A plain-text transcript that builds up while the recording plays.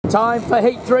Time for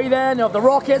Heat 3 then of the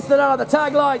Rockets that are the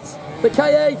tag lights, the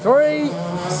ka3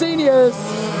 seniors,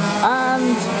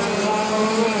 and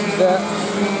the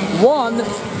one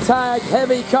tag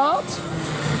heavy cart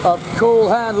of Cool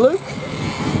Hand Luke.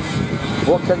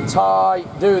 What can Ty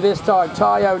do this time?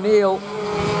 Ty O'Neill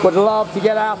would love to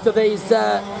get after these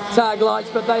tag lights,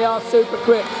 but they are super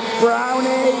quick.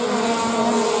 Brownie,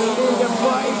 Keegan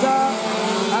Fraser,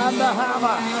 and the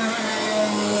Hammer.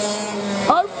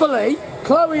 Hopefully,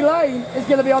 Chloe Lane is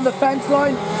going to be on the fence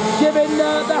line, giving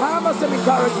the Hammer some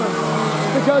encouragement,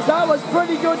 because that was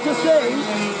pretty good to see,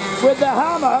 with the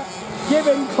Hammer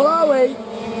giving Chloe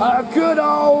a good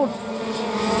old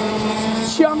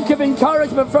chunk of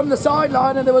encouragement from the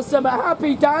sideline, and there was some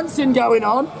happy dancing going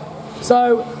on.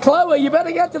 So, Chloe, you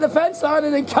better get to the fence line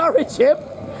and encourage him.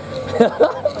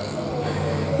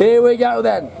 Here we go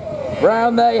then.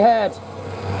 Round they head.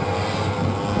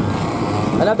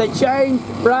 And have they changed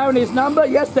Brownie's number?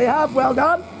 Yes, they have. Well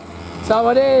done. So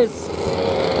it is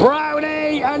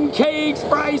Brownie and Keegs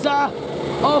Fraser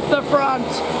off the front.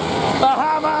 The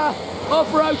Hammer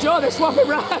off Roach. Oh, they're swapping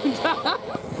round.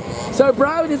 So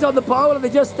Brownie's on the pole and they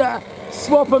just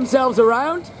swap themselves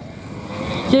around.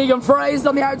 Keegan Fraser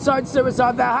on the outside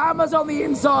suicide. The Hammer's on the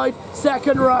inside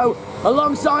second row.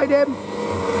 Alongside him,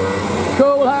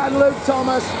 Cool Hand Luke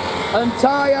Thomas and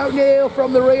Ty O'Neill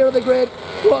from the rear of the grid.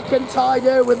 What can Ty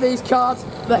do with these carts?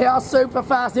 They are super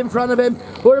fast in front of him.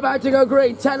 We're about to go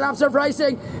green. 10 laps of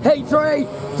racing. Heat 3.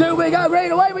 Do we go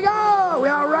green? Away we go. We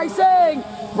are racing.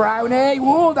 Brownie.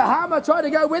 Whoa, the Hammer tried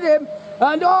to go with him.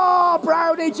 And oh,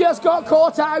 Brownie just got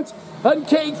caught out. And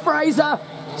Keegan Fraser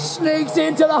sneaks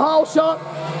into the hole shot.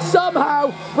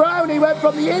 Somehow, Brownie went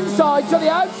from the inside to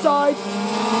the outside.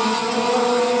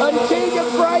 And Keegan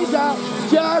Fraser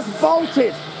just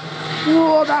bolted.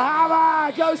 Whoa, the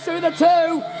Hammer goes through the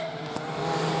 2.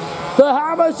 The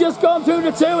Hammer's just gone through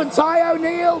the 2, and Ty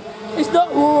O'Neill is not.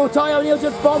 Oh, Ty O'Neill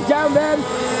just bombed down then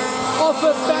off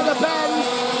of Feather Bend.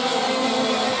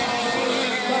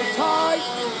 So Ty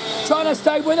trying to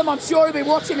stay with him. I'm sure he'll be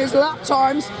watching his lap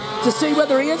times to see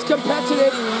whether he is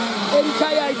competitive in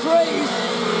ka3s.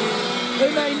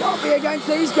 He may not be against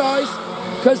these guys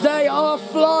because they are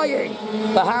flying.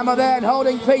 The Hammer then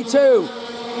holding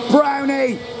P2.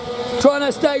 Brownie trying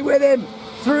to stay with him.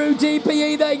 Through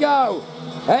DPE they go.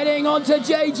 Heading onto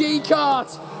JG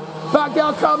Kart. Back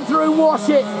they'll come through Wash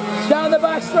It. Down the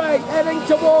back straight. Heading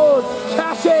towards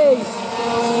Cashies.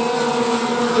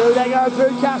 Through they go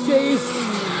through Cashies.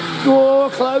 Oh,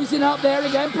 closing up there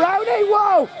again. Brownie,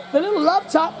 whoa! The little love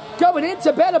tap going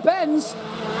into Better Benz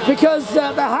because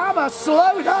the Hammer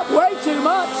slowed up way too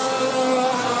much.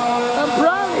 And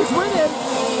Brownie's with him.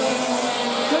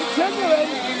 Continuing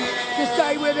to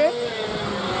stay with him.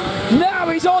 Now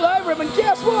he's all over him, and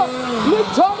guess what? Luke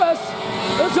Thomas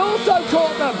has also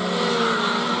caught them.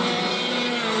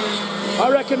 I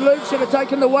reckon Luke should have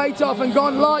taken the weight off and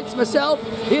gone lights myself.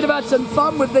 He'd have had some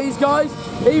fun with these guys.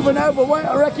 Even overweight,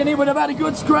 I reckon he would have had a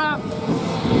good scrap.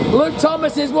 Luke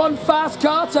Thomas is one fast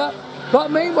carter,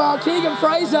 but meanwhile Keegan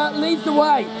Fraser leads the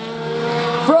way.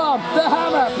 From the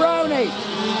Hammer, Brownie,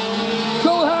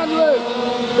 Cool Hand Luke,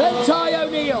 then Ty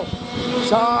O'Neill.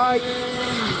 Ty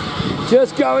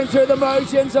just going through the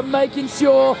motions and making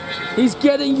sure he's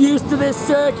getting used to this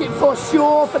circuit for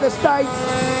sure for the States.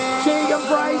 Keegan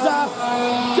Fraser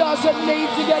doesn't need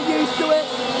to get used to it.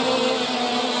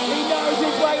 He knows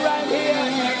his way around here.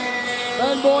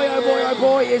 And boy, oh boy, oh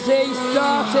boy, is he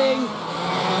starting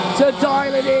to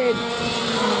dial it in.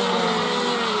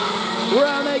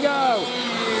 Round they go.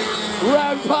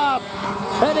 Round pub.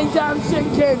 Heading down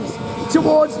Sinkins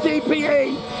towards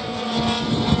DPE.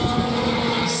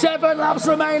 7 laps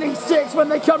remaining, 6 when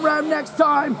they come round next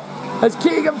time, as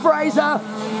Keegan Fraser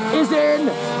is in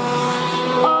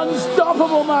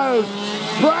unstoppable mode.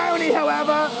 Brownie,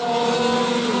 however,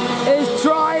 is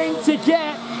trying to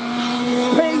get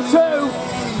P2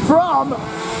 from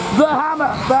the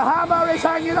Hammer. The Hammer is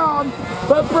hanging on,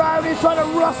 but Brownie's trying to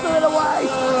rustle it away.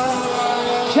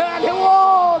 Can he?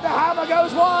 Whoa! The Hammer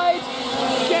goes wide.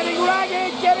 Getting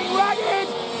ragged, getting ragged.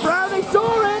 Brownie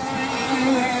saw it.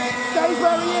 Stays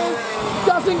where he is,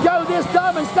 doesn't go this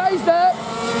time and stays there.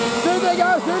 Through they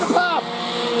go, through the pub.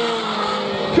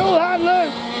 Cool Hand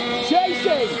Luke,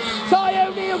 chasing. Ty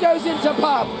O'Neill goes into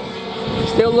pub.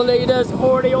 Still the leaders,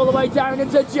 already all the way down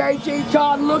into JG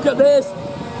Kart. Look at this.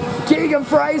 Keegan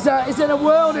Fraser is in a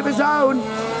world of his own.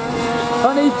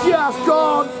 And he's just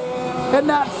gone in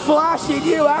that flashy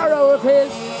new arrow of his.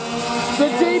 The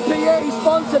DPE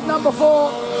sponsored number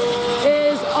 4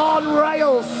 is on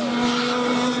rails.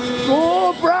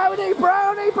 Oh, Brownie,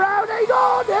 Brownie, Brownie,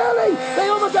 oh, nearly. They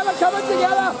almost have it coming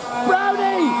together.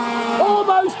 Brownie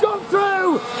almost got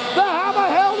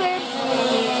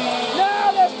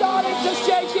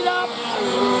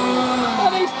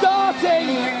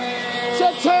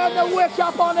pick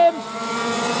up on him.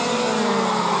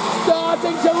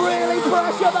 Starting to really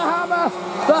pressure the hammer.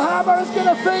 The hammer is going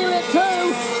to feel it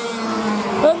too.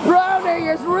 And Brownie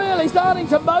is really starting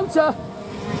to motor.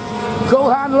 Cool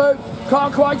Hand Luke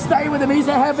can't quite stay with him. He's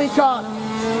a heavy cut.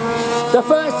 The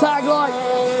first tag light,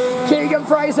 Keegan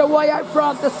Fraser way out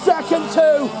front. The second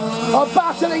two are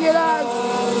battling it out.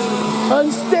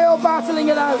 And still battling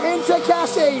it out. Into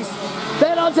Cashies.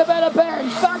 Then onto Better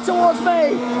Bench. Back towards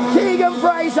me. Keegan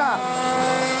Fraser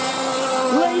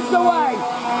leads the way.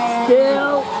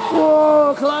 Still.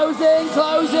 Whoa, closing.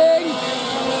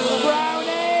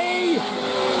 Brownie.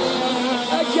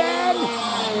 Again.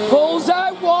 Pulls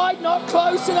out wide. Not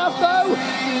close enough though.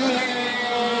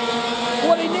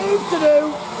 What he needs to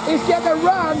do is get the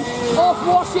run off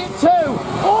Wash It 2.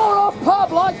 Or off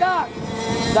Pub like that.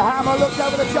 The hammer looks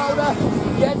over the shoulder.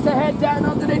 Gets the head down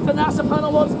underneath the NASA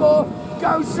panel once more.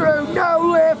 Goes through. No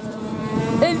lift.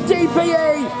 In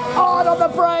DPE. Hard on the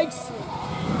brakes.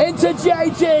 Into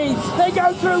JG. They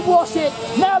go through Wash It.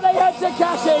 Now they head to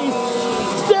Cashies.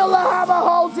 Still the hammer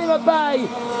holds him at bay.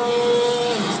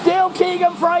 Still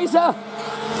Keegan Fraser.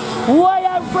 Way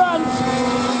out front.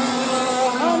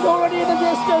 And already in the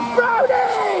distance.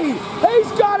 Brownie!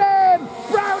 He's got him!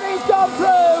 Brownie's gone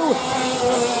through.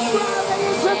 Brownie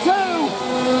into 2.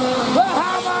 The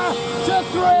hammer to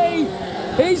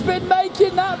 3. He's been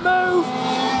making that move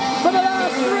for the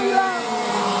last 3 laps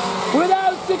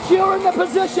without securing the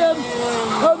position,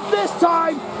 and this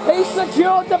time he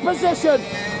secured the position.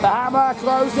 The hammer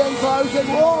closing.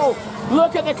 Whoa,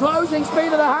 look at the closing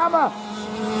speed of the hammer.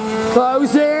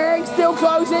 Closing, still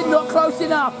closing, not close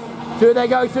enough. Through they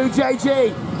go through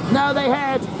JG. Now they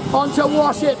head onto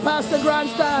Wash It past the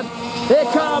grandstand. Here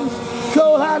comes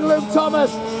Cool Hand Luke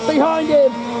Thomas. Behind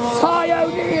him, Ty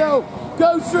O'Neill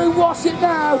goes through Wash It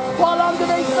now while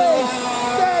underneath me.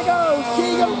 There goes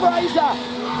Keegan Fraser.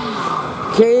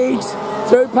 Keegs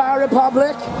through Power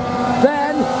Republic.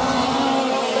 Then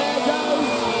there goes.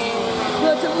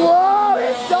 Whoa,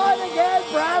 it's time again,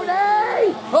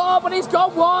 Brownie. Oh, but he's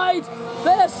gone wide.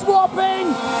 They're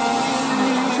swapping.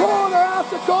 Corner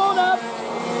after corner.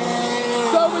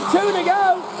 So with 2 to go,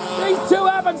 these 2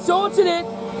 haven't sorted it.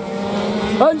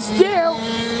 And still,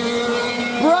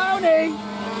 Brownie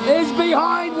is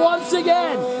behind once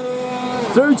again.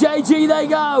 Through JG they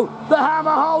go. The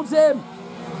hammer holds him.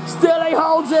 Still he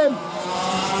holds him.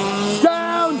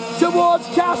 Down towards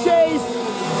Cashies.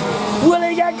 Will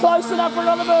he get close enough for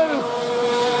another move?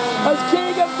 As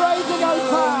Keegan Fraser goes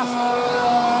past.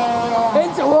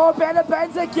 Into Better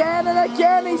Benz again and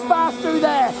again he's fast through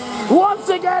there. Once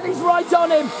again he's right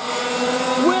on him.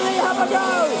 Will he have a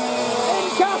go? In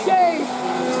Cashies.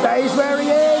 Stays where he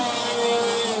is.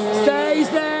 Stays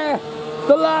there.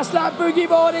 The last lap boogie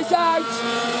board is out.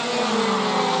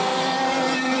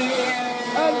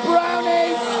 And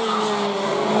Brownie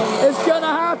is going to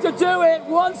have to do it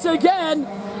once again.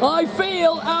 I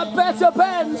feel at Better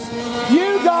Benz.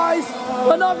 You guys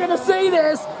are not going to see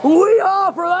this. We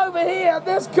are from over here.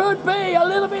 This could be a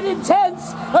little bit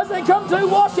intense as they come to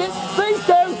Wash It. These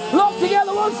 2 locked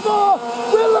together once more.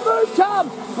 Will the move come?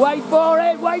 Wait for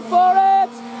it.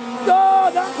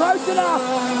 Oh, not close enough.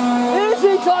 Is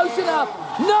he close enough?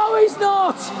 No, he's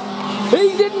not.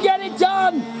 He didn't get it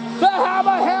done. The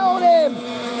hammer held him.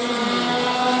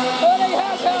 And he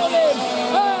has held him.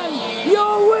 And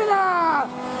your winner,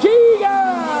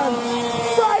 Keegan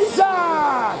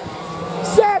Fraser.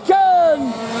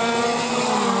 Second.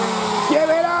 Give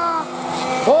it up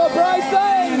for Bryce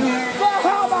Lane. The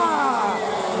hammer.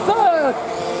 Third.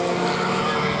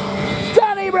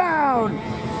 Danny Brown.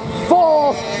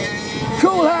 Fourth.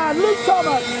 Cool Hand Luke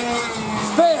Thomas.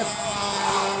 Fifth.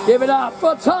 Give it up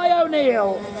for Ty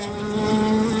O'Neill.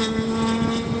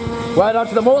 Well done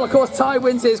to them all. Of course, Ty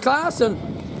wins his class and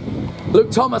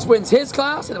Luke Thomas wins his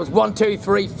class, and it was 1, 2,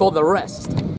 3 for the rest.